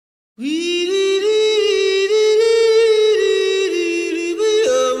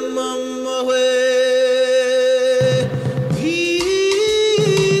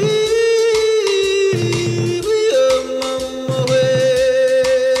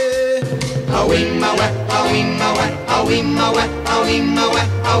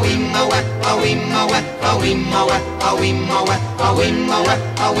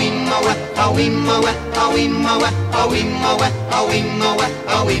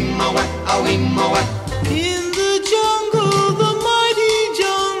In the jungle, the mighty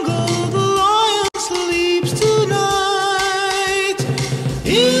jungle, the lion sleeps tonight.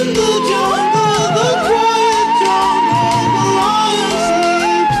 In the jungle, the quiet jungle, the lion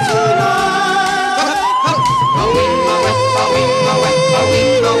sleeps tonight.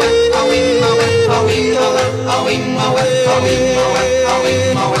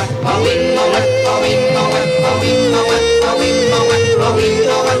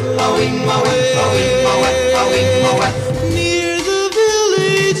 Near the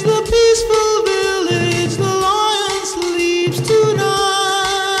village, the peaceful village, the lion sleeps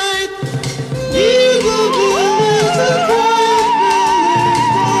tonight. Near the village, the quiet village,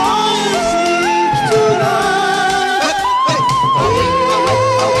 the lion sleeps tonight.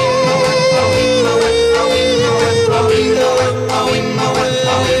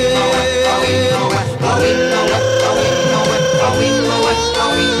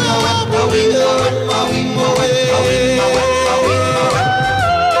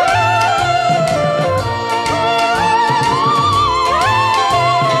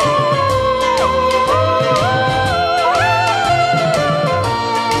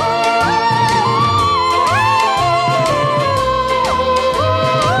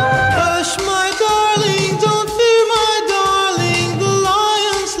 Hush, my darling, don't fear, my darling, the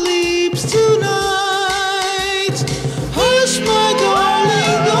lion sleeps tonight. Hush, my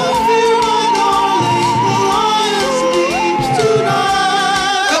darling, don't fear, my darling, the lion sleeps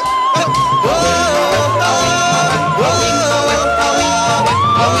tonight.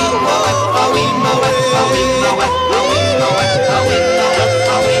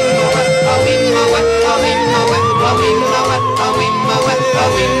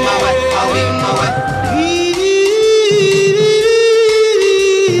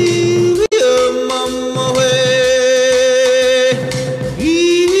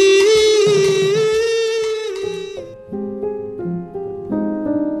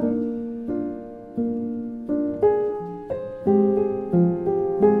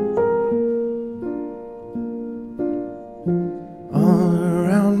 All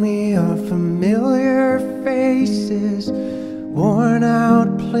around me are familiar faces, worn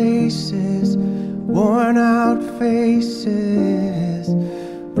out places, worn out faces.